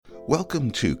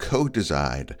Welcome to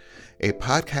Co-Design, a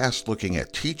podcast looking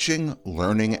at teaching,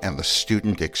 learning, and the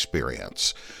student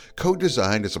experience.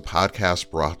 Co-Design is a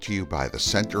podcast brought to you by the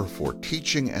Center for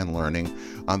Teaching and Learning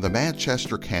on the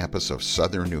Manchester campus of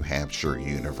Southern New Hampshire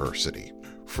University.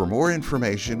 For more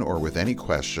information or with any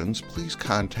questions, please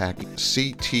contact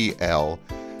ctl@snhu.edu.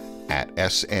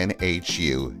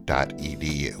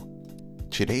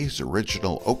 Today's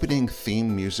original opening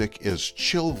theme music is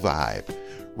Chill Vibe,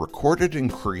 recorded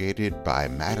and created by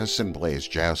Madison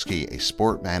Blazejowski, a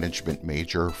sport management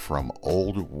major from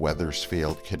Old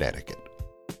Wethersfield, Connecticut.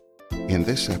 In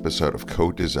this episode of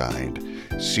Co-Designed,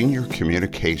 senior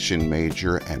communication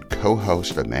major and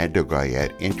co-host Amanda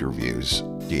Goyette interviews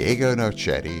Diego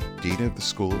Nocetti, Dean of the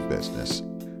School of Business,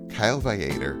 Kyle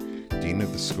Viator, Dean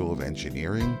of the School of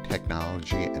Engineering,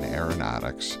 Technology, and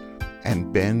Aeronautics,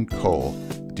 and Ben Cole,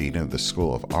 Dean of the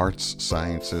School of Arts,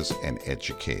 Sciences, and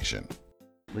Education.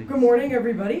 Good morning,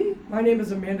 everybody. My name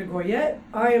is Amanda Goyette.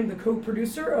 I am the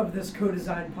co-producer of this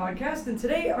Co-Design podcast, and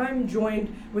today I'm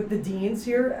joined with the deans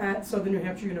here at Southern New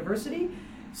Hampshire University.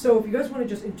 So if you guys want to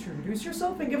just introduce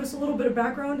yourself and give us a little bit of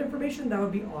background information, that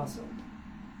would be awesome.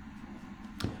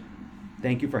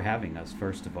 Thank you for having us,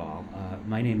 first of all.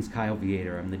 My name is Kyle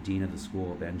Viator. I'm the Dean of the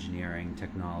School of Engineering,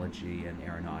 Technology, and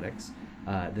Aeronautics.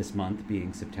 This month,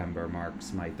 being September,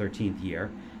 marks my 13th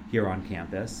year here on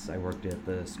campus. I worked at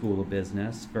the School of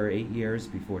Business for 8 years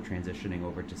before transitioning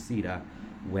over to CETA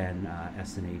when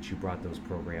SNHU brought those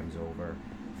programs over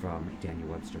from Daniel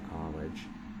Webster College.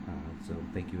 So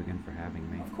thank you again for having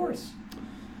me. Of course.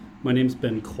 My name's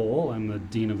Ben Cole. I'm the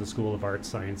Dean of the School of Arts,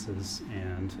 Sciences,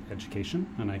 and Education,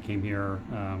 and I came here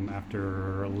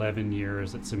after 11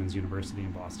 years at Simmons University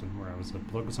in Boston, where I was a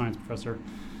political science professor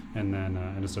and then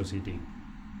an associate dean.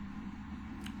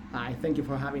 Hi, thank you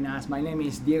for having us. My name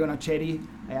is Diego Nocetti.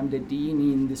 I am the Dean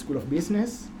in the School of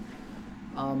Business.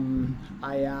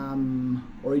 I am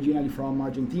originally from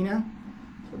Argentina,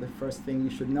 so the first thing you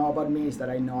should know about me is that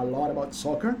I know a lot about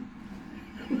soccer.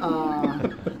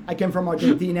 I came from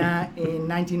Argentina in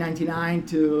 1999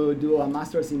 to do a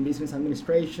master's in business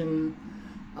administration.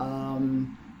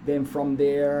 Then from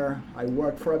there, I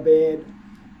worked for a bit.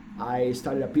 I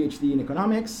started a PhD in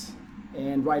economics.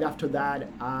 And right after that,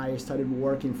 I started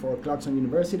working for Clarkson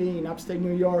University in upstate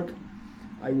New York.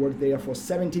 I worked there for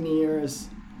 17 years,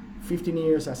 15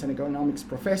 years as an economics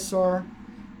professor,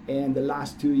 and the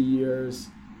last 2 years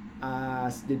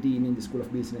as the dean in the School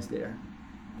of Business there.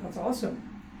 That's awesome.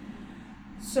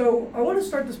 So I want to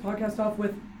start this podcast off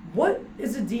with, what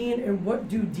is a dean and what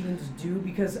do deans do?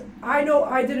 Because I know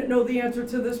I didn't know the answer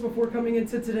to this before coming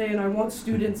into today, and I want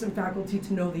students and faculty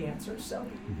to know the answer. So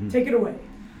take it away.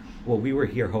 Well, we were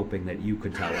here hoping that you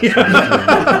could tell us.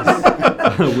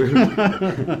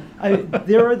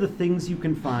 There are the things you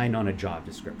can find on a job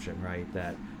description, right?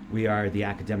 That we are the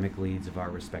academic leads of our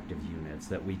respective units,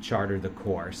 that we charter the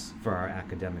course for our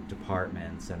academic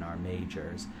departments and our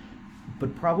majors.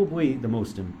 But probably the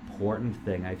most important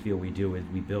thing I feel we do is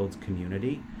we build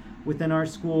community within our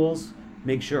schools,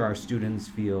 make sure our students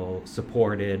feel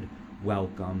supported,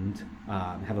 welcomed,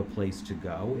 have a place to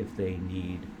go if they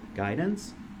need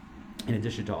guidance, in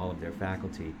addition to all of their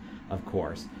faculty, of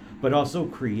course, but also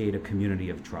create a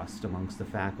community of trust amongst the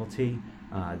faculty,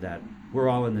 that we're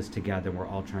all in this together and we're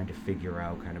all trying to figure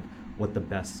out kind of what the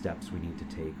best steps we need to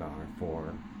take are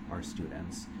for our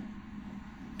students.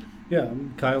 Yeah,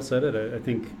 Kyle said it. I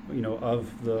think, in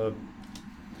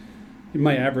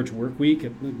my average work week,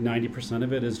 90%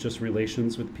 of it is just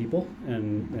relations with people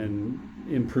and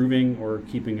improving or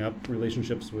keeping up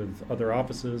relationships with other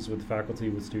offices, with faculty,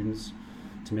 with students,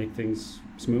 to make things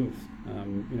smooth.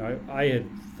 I had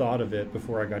thought of it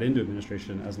before I got into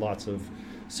administration as lots of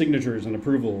signatures and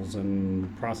approvals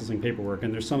and processing paperwork,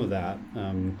 and there's some of that,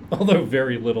 although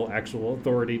very little actual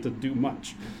authority to do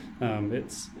much.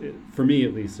 For me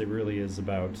at least, it really is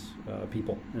about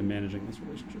people and managing those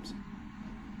relationships.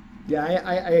 Yeah,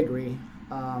 I agree.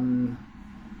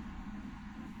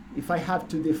 If I have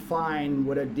to define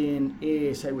what a dean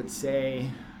is, I would say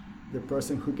the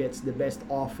person who gets the best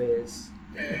office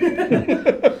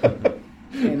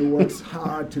and works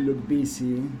hard to look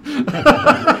busy.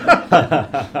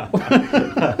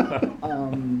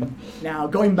 Now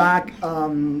going back,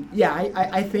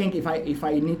 I think if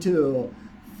I need to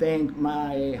think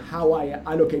how I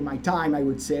allocate my time, I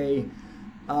would say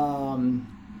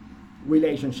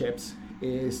relationships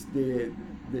is the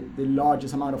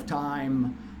largest amount of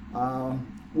time.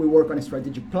 We work on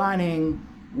strategic planning.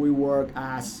 We work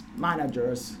as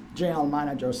managers, general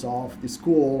managers of the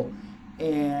school,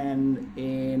 and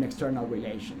in external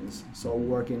relations. So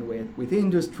working with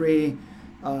industry,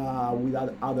 with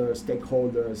other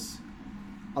stakeholders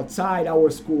outside our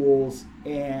schools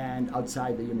and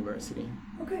outside the university.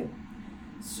 Okay.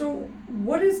 So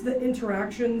what is the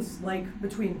interactions like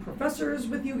between professors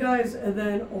with you guys and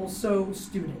then also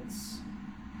students?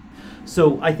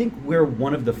 So I think we're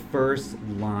one of the first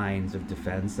lines of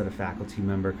defense that a faculty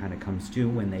member kind of comes to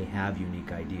when they have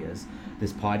unique ideas.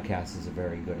 This podcast is a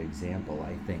very good example,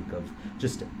 I think, of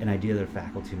just an idea that a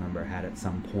faculty member had at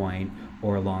some point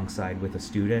or alongside with a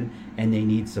student, and they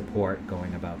need support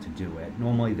going about to do it.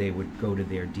 Normally they would go to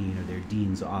their dean or their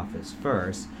dean's office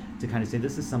first to kind of say,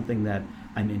 this is something that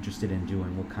I'm interested in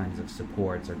doing. What kinds of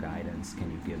supports or guidance can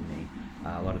you give me?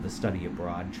 A lot of the study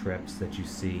abroad trips that you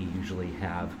see usually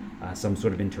have some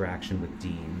sort of interaction with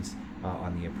deans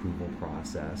on the approval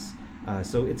process.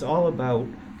 So it's all about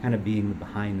kind of being the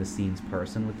behind the scenes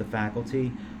person with the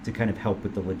faculty to kind of help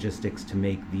with the logistics to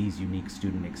make these unique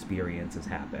student experiences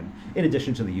happen, in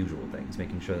addition to the usual things,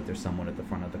 making sure that there's someone at the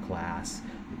front of the class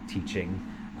teaching.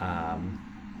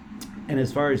 And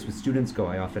as far as with students go,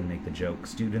 I often make the joke,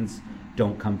 students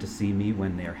don't come to see me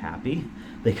when they're happy.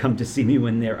 They come to see me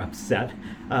when they're upset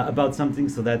about something.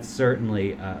 So that's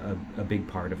certainly a big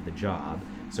part of the job,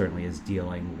 certainly is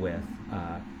dealing with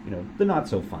the not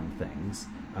so fun things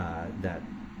that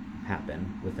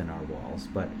happen within our walls.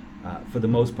 But for the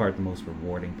most part, the most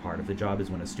rewarding part of the job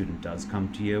is when a student does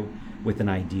come to you with an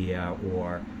idea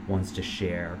or wants to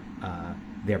share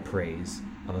their praise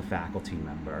of a faculty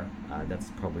member.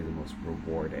 That's probably the most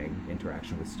rewarding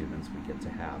interaction with students we get to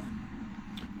have.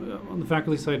 On the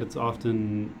faculty side, it's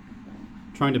often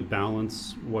trying to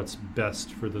balance what's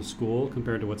best for the school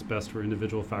compared to what's best for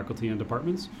individual faculty and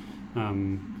departments.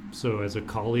 So as a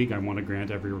colleague, I want to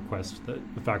grant every request that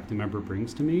a faculty member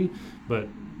brings to me, but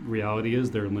reality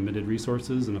is there are limited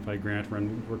resources, and if I grant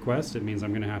one request, it means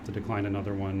I'm going to have to decline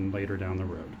another one later down the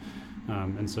road.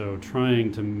 And so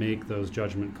trying to make those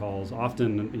judgment calls,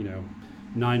 often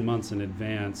 9 months in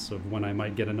advance of when I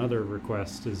might get another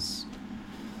request, is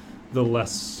the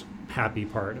less happy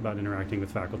part about interacting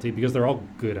with faculty, because they're all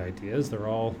good ideas. They're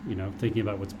all, thinking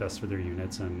about what's best for their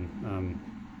units, and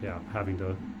having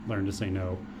to learn to say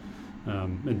no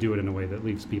and do it in a way that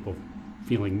leaves people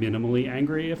feeling minimally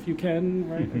angry if you can,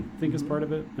 right? I think is part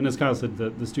of it. And as Kyle said,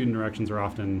 the student interactions are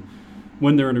often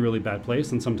when they're in a really bad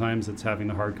place, and sometimes it's having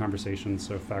the hard conversations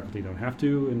so faculty don't have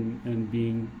to, and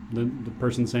being the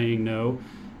person saying no.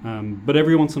 But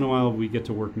every once in a while we get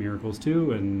to work miracles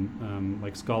too, and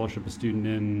like scholarship a student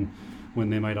in when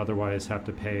they might otherwise have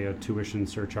to pay a tuition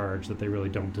surcharge that they really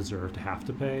don't deserve to have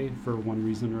to pay for one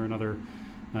reason or another.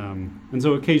 And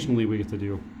so occasionally we get to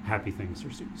do happy things for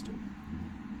students too.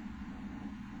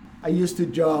 I used to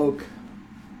joke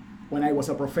when I was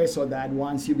a professor that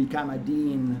once you become a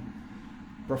dean,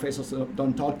 professors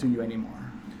don't talk to you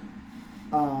anymore.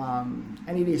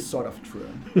 And it is sort of true.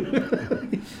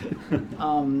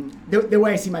 The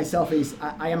way I see myself is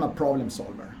I am a problem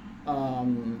solver.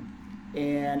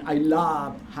 And I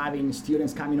love having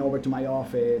students coming over to my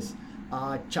office,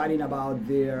 chatting about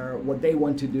what they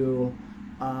want to do,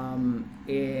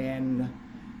 and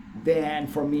then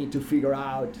for me to figure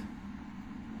out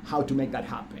how to make that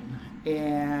happen.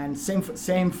 And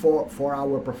same for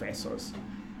our professors.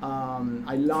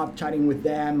 I love chatting with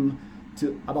them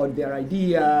about their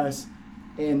ideas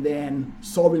and then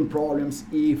solving problems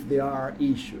if there are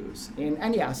issues. And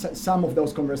some of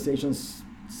those conversations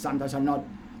sometimes are not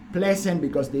pleasant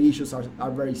because the issues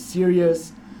are very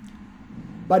serious.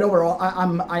 But overall,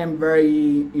 I am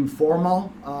very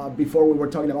informal. Before we were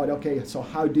talking about, okay, so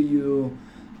how do you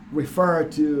refer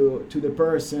to the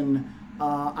person?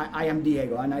 I am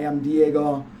Diego, and I am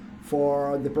Diego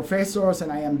for the professors,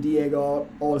 and I am Diego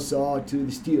also to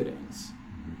the students.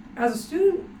 As a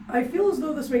student, I feel as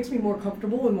though this makes me more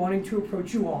comfortable in wanting to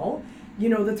approach you all.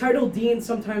 The title dean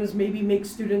sometimes maybe makes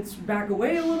students back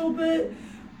away a little bit,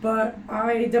 but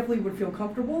I definitely would feel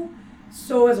comfortable.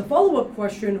 So as a follow-up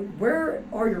question, where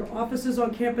are your offices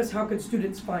on campus? How can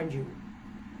students find you?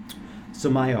 So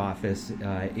my office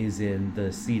is in the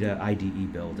CETA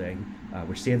IDE building,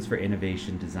 which stands for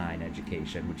Innovation Design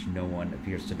Education, which no one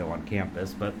appears to know on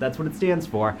campus, but that's what it stands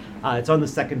for. It's on the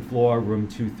second floor, room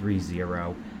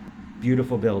 230.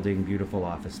 Beautiful building, beautiful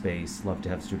office space. Love to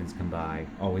have students come by.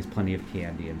 Always plenty of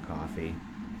candy and coffee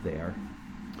there.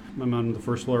 I'm on the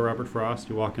first floor, Robert Frost.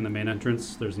 You walk in the main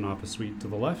entrance, there's an office suite to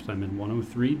the left. I'm in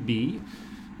 103B.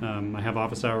 I have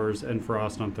office hours and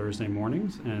Frost on Thursday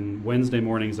mornings, and Wednesday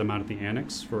mornings I'm out at the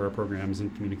Annex for our programs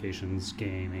in communications,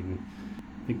 gaming.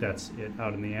 I think that's it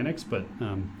out in the Annex, but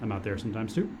I'm out there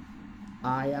sometimes too.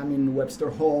 I am in Webster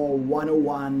Hall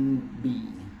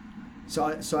 101B.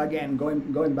 So again,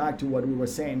 going back to what we were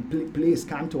saying, please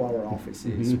come to our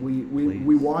offices. Mm-hmm.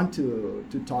 We want to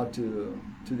talk to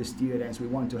to the students. We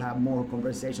want to have more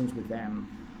conversations with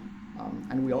them.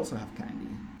 And we also have candy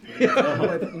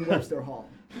in Webster Hall.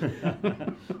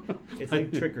 It's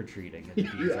like trick-or-treating at the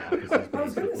dean's offices, I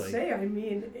was going to basically. say, I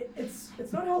mean,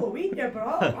 it's not Halloween yet, but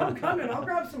I'm coming. I'll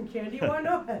grab some candy. Why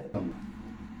not?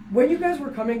 When you guys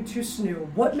were coming to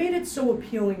SNU, what made it so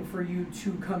appealing for you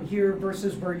to come here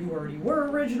versus where you already were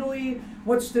originally?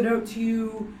 What stood out to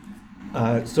you?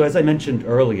 So as I mentioned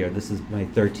earlier, this is my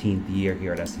 13th year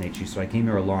here at SNHU, so I came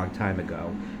here a long time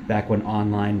ago, back when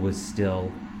online was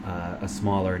still a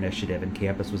smaller initiative and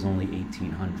campus was only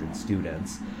 1,800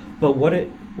 students. But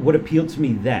what appealed to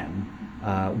me then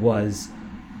was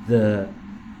the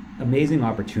amazing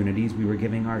opportunities we were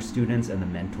giving our students and the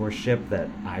mentorship that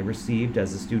I received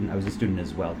as a student. I was a student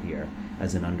as well here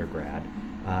as an undergrad,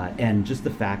 and just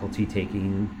the faculty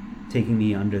taking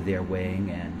me under their wing,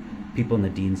 and people in the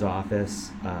dean's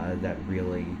office that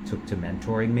really took to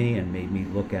mentoring me and made me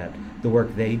look at the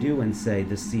work they do and say,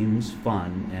 this seems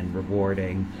fun and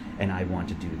rewarding, and I want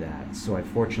to do that. So I've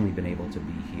fortunately been able to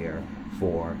be here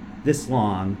for this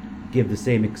long, give the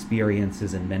same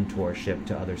experiences and mentorship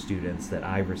to other students that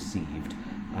I received.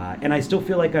 And I still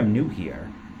feel like I'm new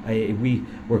here.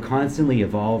 We're constantly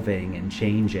evolving and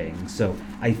changing, so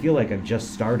I feel like I've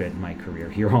just started my career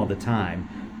here all the time,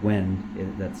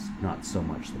 when that's not so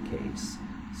much the case.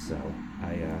 So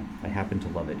I happen to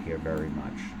love it here very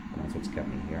much, and that's what's kept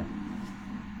me here.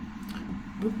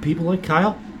 People like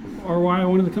Kyle are why I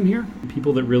wanted to come here.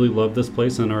 People that really love this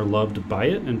place and are loved by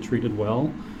it and treated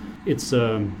well. It's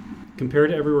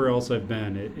compared to everywhere else I've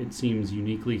been, it seems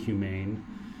uniquely humane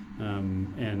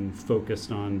and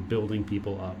focused on building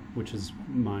people up, which is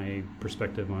my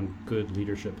perspective on good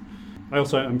leadership.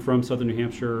 I'm from Southern New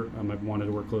Hampshire. I've wanted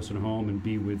to work closer to home and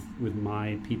be with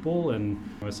my people. And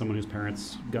as someone whose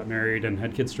parents got married and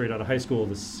had kids straight out of high school,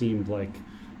 this seemed like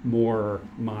more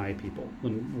my people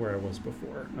than where I was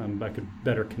before. I could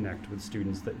better connect with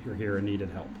students that are here and needed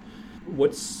help.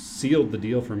 What sealed the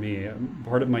deal for me,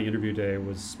 part of my interview day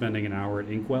was spending an hour at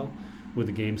Inkwell with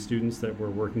the game students that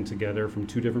were working together from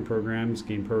two different programs,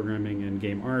 game programming and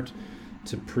game art,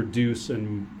 to produce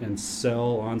and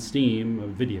sell on Steam a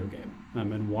video game.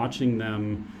 And watching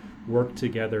them work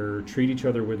together, treat each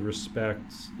other with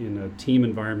respect in a team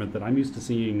environment that I'm used to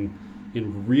seeing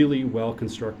in really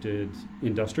well-constructed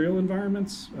industrial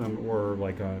environments, or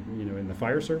like in the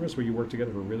fire service where you work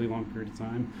together for a really long period of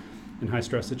time in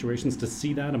high-stress situations. To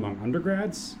see that among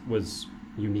undergrads was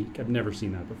unique. I've never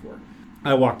seen that before.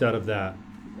 I walked out of that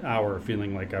hour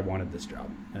feeling like I wanted this job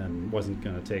and wasn't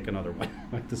going to take another one.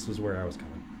 Like this was where I was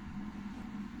going.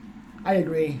 I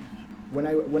agree. When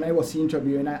I was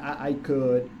interviewing, I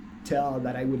could tell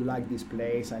that I would like this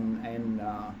place, and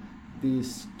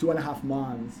these 2.5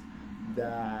 months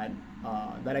that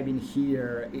I've been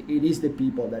here, it is the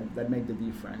people that make the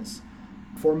difference.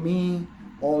 For me,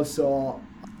 also,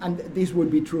 and this would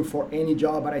be true for any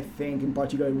job, but I think in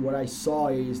particular what I saw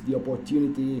is the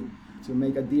opportunity to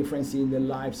make a difference in the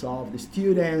lives of the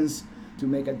students, to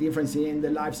make a difference in the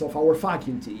lives of our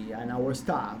faculty and our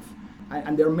staff.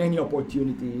 And there are many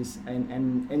opportunities,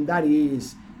 and that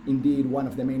is indeed one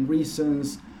of the main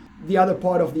reasons. The other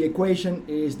part of the equation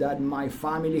is that my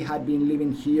family had been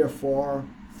living here for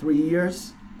 3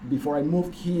 years before I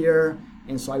moved here,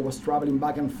 and so I was traveling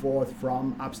back and forth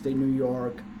from upstate New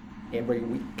York every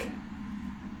week.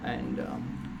 And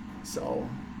so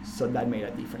that made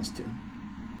a difference too.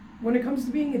 When it comes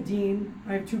to being a dean,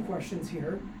 I have 2 questions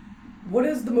here. What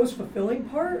is the most fulfilling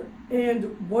part,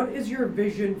 and what is your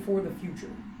vision for the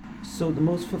future? So the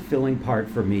most fulfilling part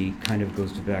for me kind of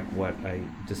goes to back what I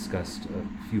discussed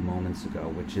a few moments ago,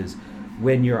 which is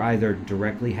when you're either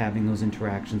directly having those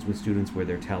interactions with students where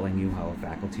they're telling you how a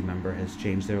faculty member has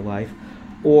changed their life,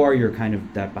 or you're kind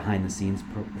of that behind-the-scenes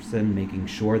person making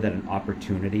sure that an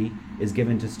opportunity is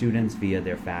given to students via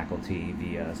their faculty,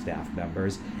 via staff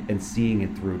members, and seeing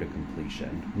it through to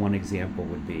completion. One example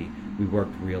would be we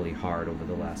worked really hard over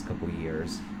the last couple of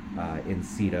years in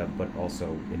CETA, but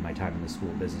also in my time in the school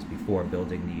business before,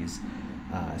 building these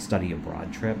study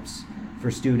abroad trips for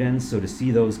students. So to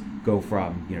see those go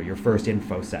from your first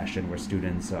info session where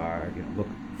students are look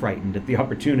frightened at the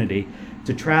opportunity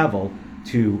to travel,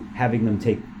 to having them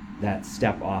take that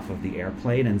step off of the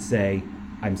airplane and say,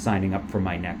 I'm signing up for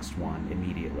my next one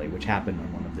immediately, which happened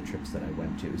on one of the trips that I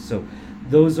went to. So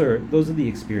those are the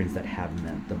experiences that have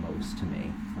meant the most to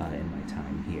me in my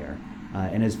time here.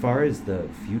 And as far as the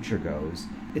future goes,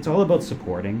 it's all about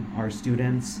supporting our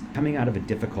students coming out of a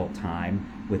difficult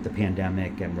time with the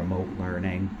pandemic and remote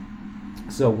learning.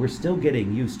 So we're still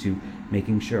getting used to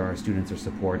making sure our students are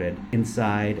supported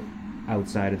inside,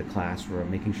 outside of the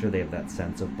classroom, making sure they have that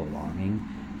sense of belonging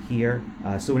here.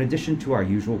 So in addition to our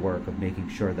usual work of making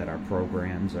sure that our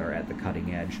programs are at the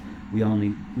cutting edge, we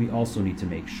also need to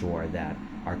make sure that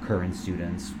our current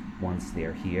students, once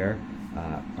they're here,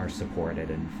 are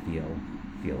supported and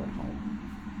feel at home.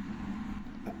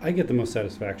 I get the most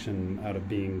satisfaction out of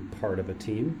being part of a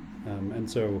team, and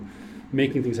so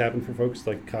making things happen for folks,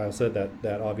 like Kyle said,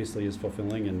 that obviously is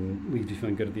fulfilling and leaves you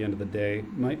feeling good at the end of the day.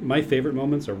 My favorite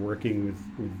moments are working with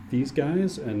these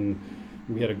guys, and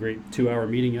we had a great 2-hour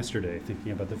meeting yesterday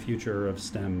thinking about the future of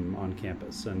STEM on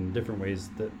campus and different ways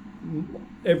that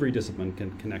every discipline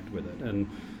can connect with it. And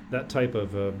that type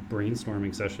of a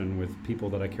brainstorming session with people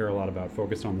that I care a lot about,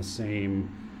 focused on the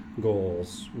same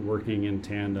goals, working in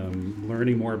tandem,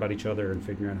 learning more about each other and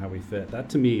figuring out how we fit, that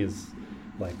to me is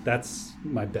that's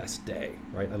my best day,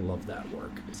 right? I love that work.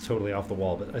 It's totally off the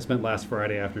wall, but I spent last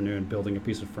Friday afternoon building a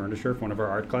piece of furniture for one of our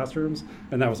art classrooms,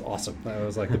 and that was awesome. That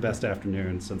was the best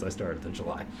afternoon since I started in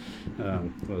July.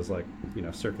 It was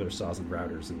circular saws and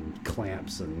routers and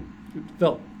clamps, and it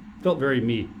felt very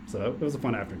me, so it was a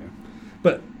fun afternoon.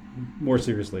 But more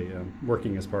seriously,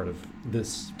 working as part of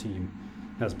this team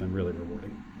has been really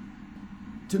rewarding.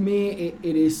 To me,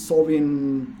 it is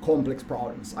solving complex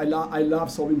problems. I love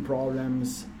solving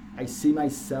problems. I see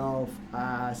myself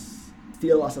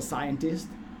still as a scientist.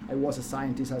 I was a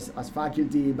scientist as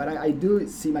faculty, but I do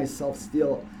see myself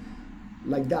still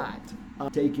like that,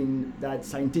 taking that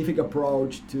scientific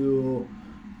approach to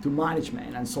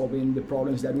management and solving the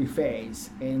problems that we face,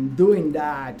 and doing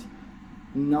that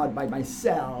not by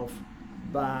myself,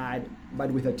 but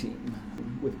with a team.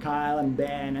 With Kyle and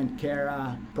Ben and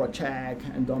Kara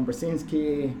Prochek and Don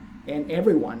Brzezinski and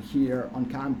everyone here on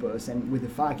campus, and with the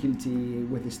faculty,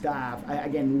 with the staff,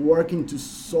 again, working to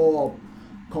solve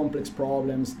complex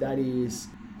problems.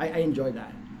 I enjoy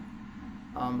that.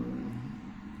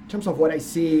 In terms of what I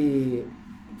see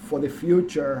for the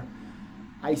future,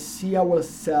 I see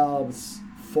ourselves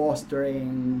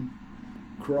fostering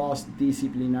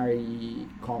cross-disciplinary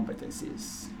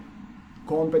competencies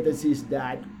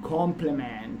that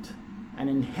complement and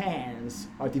enhance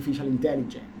artificial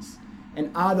intelligence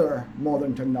and other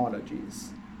modern technologies.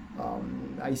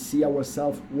 I see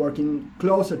ourselves working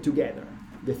closer together,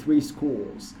 the three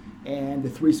schools, and the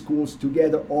three schools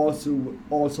together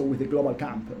also with the global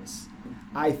campus.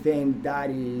 I think that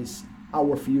is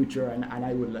our future, and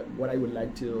what I would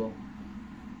like to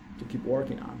keep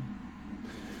working on.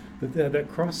 That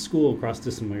cross-school,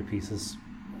 cross-disciplinary piece is,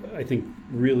 I think,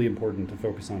 really important to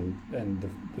focus on, and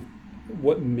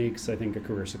what makes, I think, a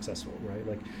career successful, right?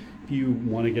 Like, if you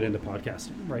want to get into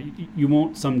podcasting, right, you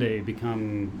won't someday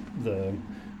become the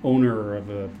owner of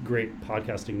a great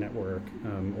podcasting network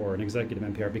or an executive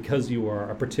NPR because you are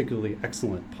a particularly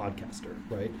excellent podcaster,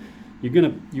 right? You're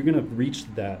gonna reach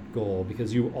that goal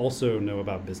because you also know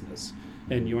about business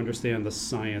and you understand the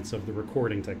science of the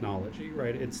recording technology,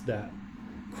 right? It's that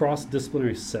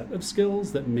cross-disciplinary set of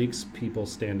skills that makes people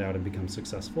stand out and become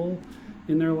successful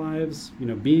in their lives.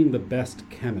 Being the best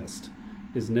chemist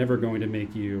is never going to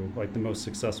make you the most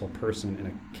successful person in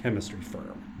a chemistry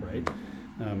firm, right?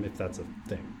 If that's a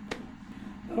thing.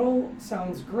 That all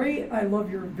sounds great. I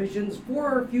love your visions for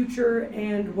our future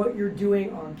and what you're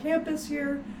doing on campus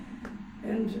here.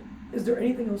 And is there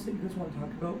anything else that you guys want to talk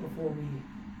about before we...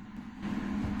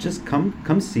 Just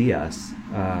come see us.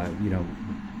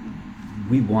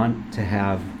 We want to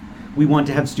have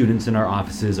students in our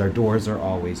offices. Our doors are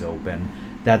always open.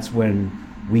 That's when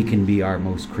we can be our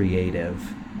most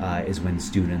creative, is when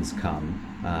students come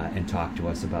and talk to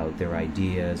us about their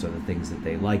ideas or the things that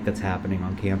they like that's happening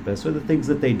on campus, or the things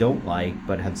that they don't like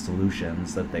but have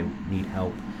solutions that they need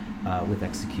help with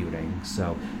executing.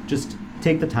 So just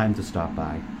take the time to stop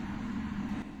by.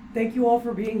 Thank you all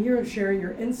for being here and sharing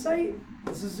your insight.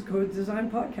 This is the Code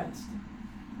Design Podcast.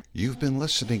 You've been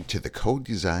listening to the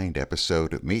co-designed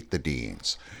episode of Meet the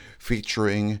Deans,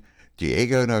 featuring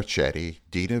Diego Nocetti,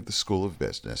 Dean of the School of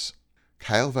Business,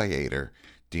 Kyle Viator,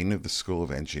 Dean of the School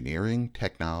of Engineering,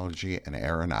 Technology, and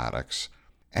Aeronautics,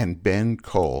 and Ben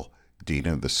Cole, Dean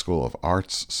of the School of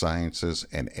Arts, Sciences,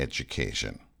 and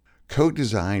Education.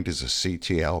 Co-designed is a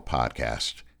CTL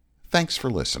podcast. Thanks for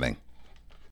listening.